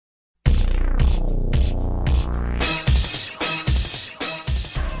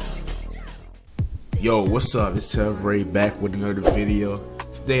Yo, what's up? It's Ray back with another video.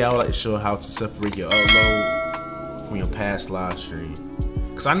 Today I would like to show how to separate your upload from your past live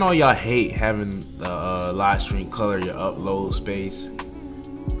stream. Cause I know y'all hate having the live stream color your upload space.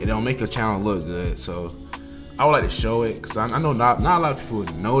 It don't make your channel look good. So I would like to show it because I know not a lot of people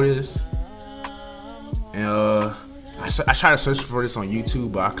know this. And I tried to search for this on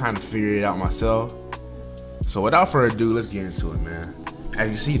YouTube, but I kind of figured it out myself. So without further ado, let's get into it, man. As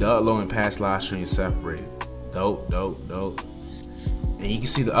you see, the upload and past live stream is separated. Dope. And you can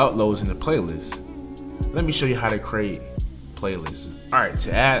see the uploads in the playlist. Let me show you how to create playlists. Alright,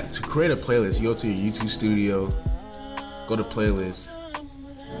 to create a playlist, you go to your YouTube studio, go to playlist,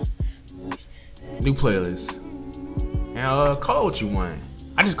 new playlist, and call it what you want.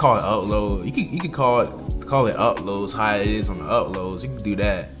 I just call it upload. You can call it uploads, how it is on the uploads. You can do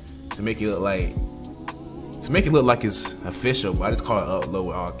that to make it look like it's official, but I just call it upload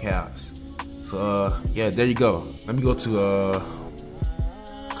with all caps. So yeah, there you go. Let me go to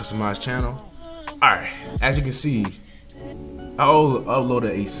customize channel. Alright, as you can see, I uploaded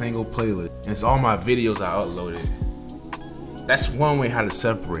a single playlist, and it's all my videos I uploaded. That's one way how to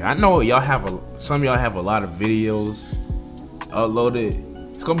separate. I know some of y'all have a lot of videos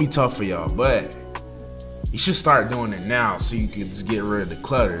uploaded. It's gonna be tough for y'all, but you should start doing it now so you can just get rid of the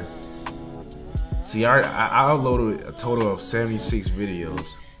clutter. See, I uploaded a total of 76 videos,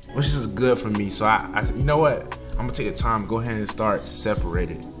 which is good for me. So you know what? I'm gonna take the time, go ahead and start to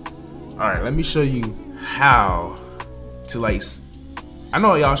separate it. All right, let me show you how to I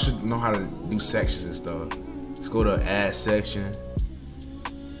know y'all should know how to do sections and stuff. Let's go to add section,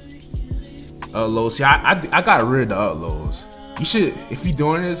 upload. See, I got rid of the uploads. You should, if you're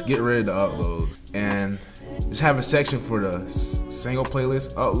doing this, get rid of the uploads and just have a section for the single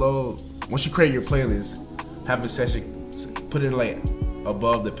playlist upload. Once you create your playlist, have a section, put it like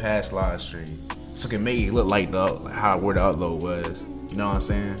above the past live stream, so it can make it look like where the upload was. You know what I'm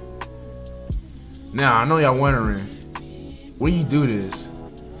saying? Now I know y'all wondering, when you do this,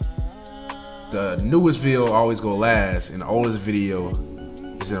 the newest video always go last, and the oldest video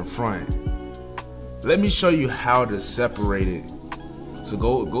is in front. Let me show you how to separate it. So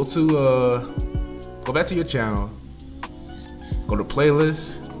go back to your channel, go to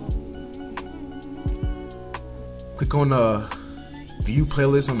playlist. Click on the view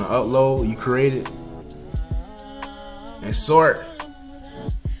playlist on the upload you created and sort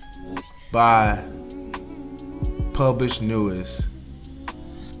by published newest.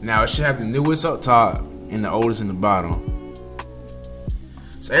 Now it should have the newest up top and the oldest in the bottom.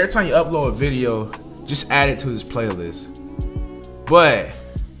 So every time you upload a video, just add it to this playlist. But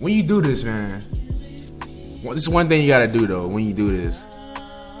when you do this, man, this is one thing you gotta do though. When you do this,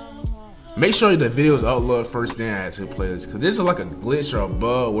 make sure the videos upload first, then add to the playlist. Cause there's like a glitch or a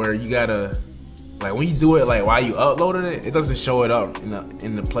bug where you gotta, when you do it while you uploading it, it doesn't show it up in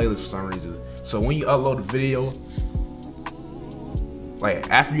the playlist for some reason. So when you upload the video,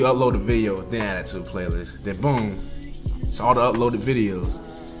 after you upload the video, then add it to the playlist. Then boom, it's all the uploaded videos.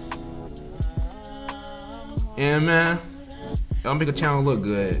 And man, it'll make a channel look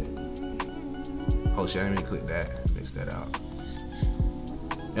good. Oh shit, I didn't even click that. Mix that out.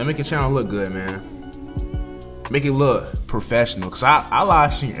 Yeah, make your channel look good, man. Make it look professional. Cause I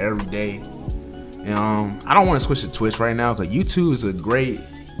live stream every day. And I don't want to switch to Twitch right now, cause YouTube is a great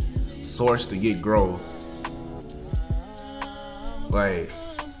source to get growth.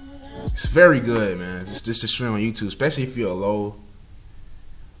 It's very good, man. Just to stream on YouTube, especially if you're a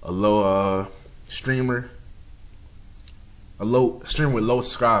low streamer, streamer with low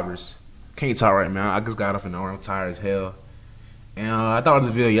subscribers. Can't talk right now. I just got up and I'm tired as hell. And I thought of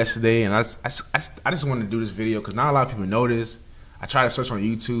this video yesterday, and I just wanted to do this video because not a lot of people know this. I tried to search on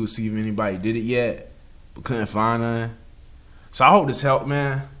YouTube, see if anybody did it yet, but couldn't find none. So I hope this helped,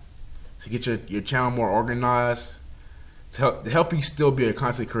 man, to get your channel more organized, to help you still be a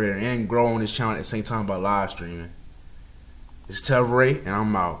content creator and grow on this channel at the same time by live streaming. It's Ray, and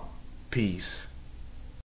I'm out. Peace.